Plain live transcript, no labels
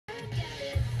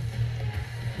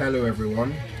Hello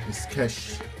everyone, it's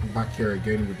Kesh back here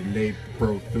again with the leEco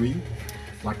Pro 3.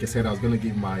 Like I said, I was going to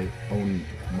give my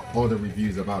other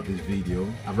reviews about this video.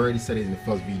 I've already said it in the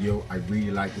first video. I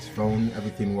really like this phone.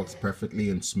 Everything works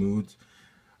perfectly and smooth.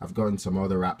 I've gotten some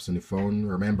other apps on the phone.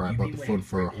 Remember, I bought the phone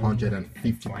for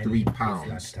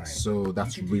 £153, so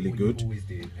that's really good.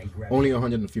 Only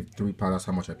 £153, that's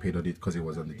how much I paid on it because it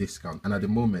was on the discount. And at the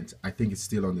moment, I think it's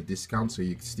still on the discount, so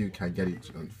you still can get it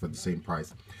for the same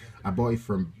price. I bought it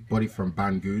from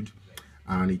Banggood,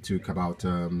 and it took about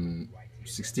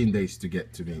 16 days to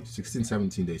get to me,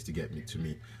 17 days to get to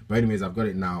me. But anyways, I've got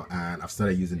it now and I've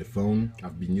started using the phone.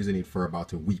 I've been using it for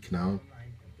about a week now,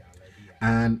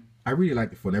 and I really like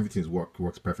the phone. Everything's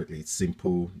works perfectly. It's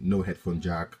simple, no headphone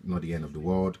jack, not the end of the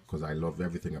world, because I love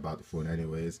everything about the phone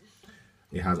anyways.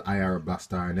 It has IR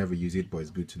blaster. I never use it, but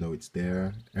it's good to know it's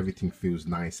there. Everything feels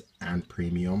nice and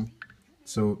premium.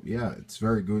 So yeah, it's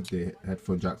very good. The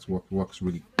headphone jacks works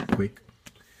really quick.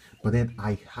 But then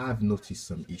I have noticed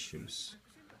some issues.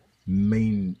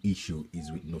 Main issue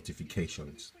is with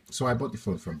notifications. So I bought the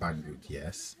phone from Banggood,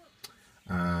 yes,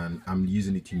 and I'm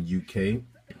using it in UK.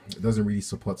 It doesn't really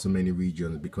support so many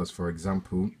regions because, for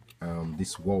example,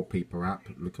 this wallpaper app,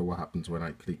 look at what happens when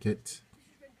I click it.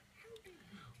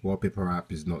 Wallpaper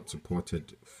app is not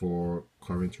supported for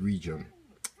current region,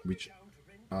 which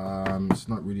it's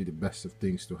not really the best of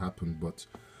things to happen, but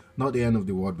not the end of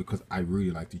the world because I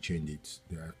really like to change it,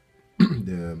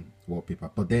 the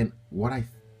wallpaper. But then what I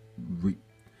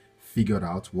figured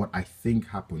out, what I think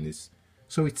happened is,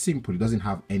 so it's simple. It doesn't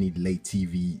have any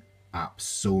leTV apps,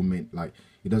 so many, like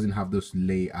it doesn't have those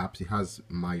apps. It has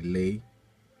my I'm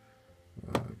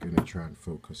gonna try and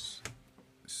focus.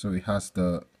 So it has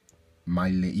the my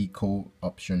leEco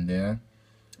option there,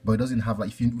 but it doesn't have, like,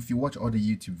 if you watch other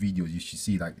YouTube videos, you should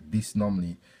see like this.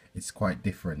 Normally it's quite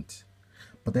different.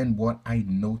 But then what I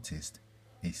noticed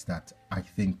is that I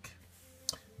think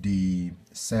the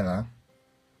seller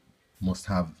must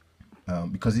have,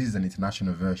 because this is an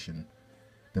international version,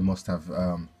 they must have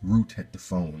rooted the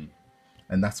phone,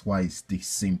 and that's why it's this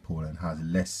simple and has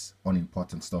less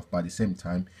unimportant stuff. But at the same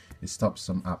time, it stops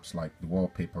some apps like the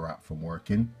wallpaper app from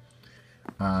working,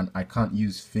 and I can't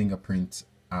use fingerprint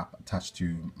app attached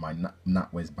to my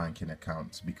NatWest banking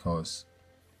account because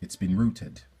it's been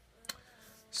rooted.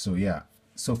 So yeah,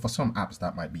 so for some apps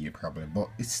that might be a problem, but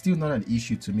it's still not an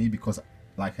issue to me because,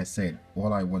 like I said,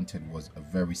 all I wanted was a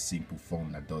very simple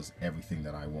phone that does everything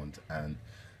that I want, and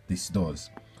this does.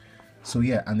 So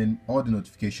yeah, and then all the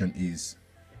notification is,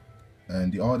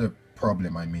 and the other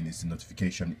problem I mean is the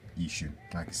notification issue.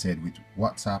 Like I said, with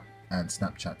WhatsApp and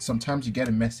Snapchat, sometimes you get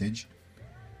a message,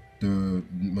 the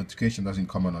notification doesn't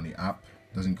come on the app,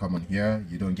 doesn't come on here,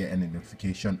 you don't get any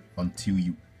notification until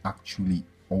you actually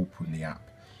open the app.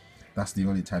 That's the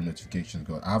only time notifications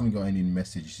go. I haven't got any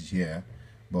messages here,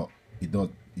 but it does,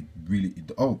 it really,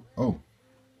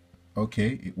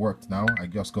 okay, it worked now. I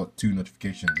just got 2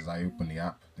 notifications as I open the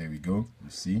app. There we go.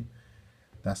 You see,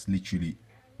 that's literally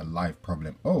a live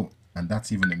problem. Oh, and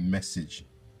that's even a message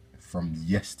from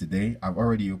yesterday. I've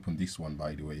already opened this one,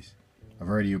 by the way. I've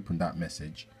already opened that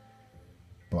message,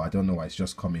 but I don't know why it's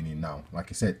just coming in now. Like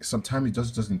I said, sometimes it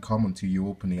just doesn't come until you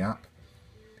open the app,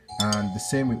 and the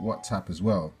same with WhatsApp as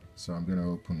well. So I'm gonna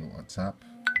open WhatsApp.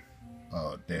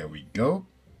 Oh, there we go.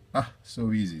 Ah,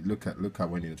 so easy. Look at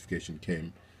when the notification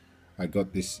came. I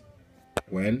got this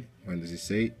when does it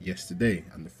say? Yesterday,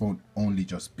 and the phone only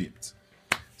just beeped.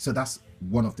 So that's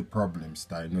one of the problems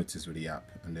that I noticed with the app.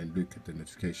 And then look at the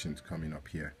notifications coming up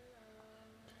here.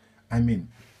 I mean,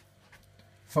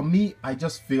 for me, I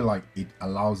just feel like it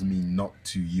allows me not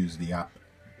to use the app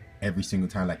every single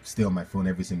time, like stay on my phone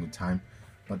every single time.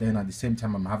 But then at the same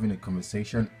time, I'm having a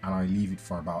conversation and I leave it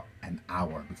for about an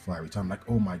hour before I return. I'm like,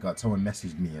 oh my god, someone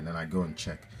messaged me, and then I go and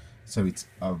check. So it's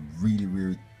a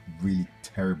really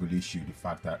terrible issue, the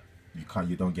fact that you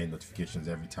don't get notifications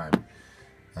every time.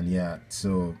 And yeah,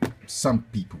 so some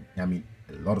people, I mean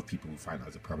a lot of people will find that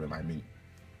as a problem. I mean,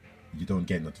 you don't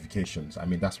get notifications. I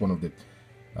mean, that's one of the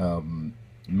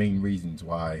main reasons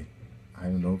why, I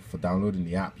don't know, for downloading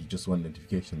the app, you just want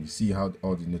notification. You see how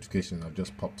all the notifications have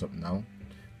just popped up now.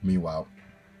 Meanwhile,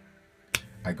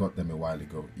 I got them a while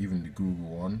ago. Even the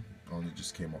Google one only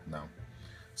just came up now.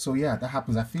 So yeah, that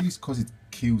happens. I feel it's because it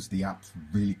kills the app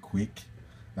really quick.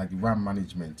 Like the RAM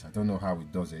management, I don't know how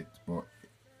it does it, but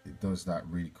it does that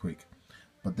really quick.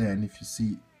 But then if you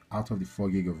see, out of the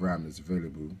 4 gig of RAM that's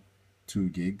available, 2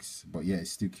 gigs, but yeah, it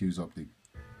still queues up the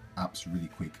apps really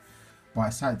quick. But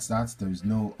besides that, there is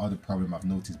no other problem I've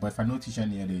noticed. But if I notice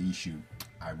any other issue,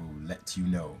 I will let you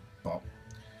know. But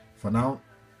for now,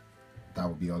 that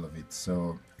will be all of it.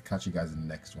 So catch you guys in the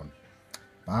next one.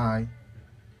 Bye.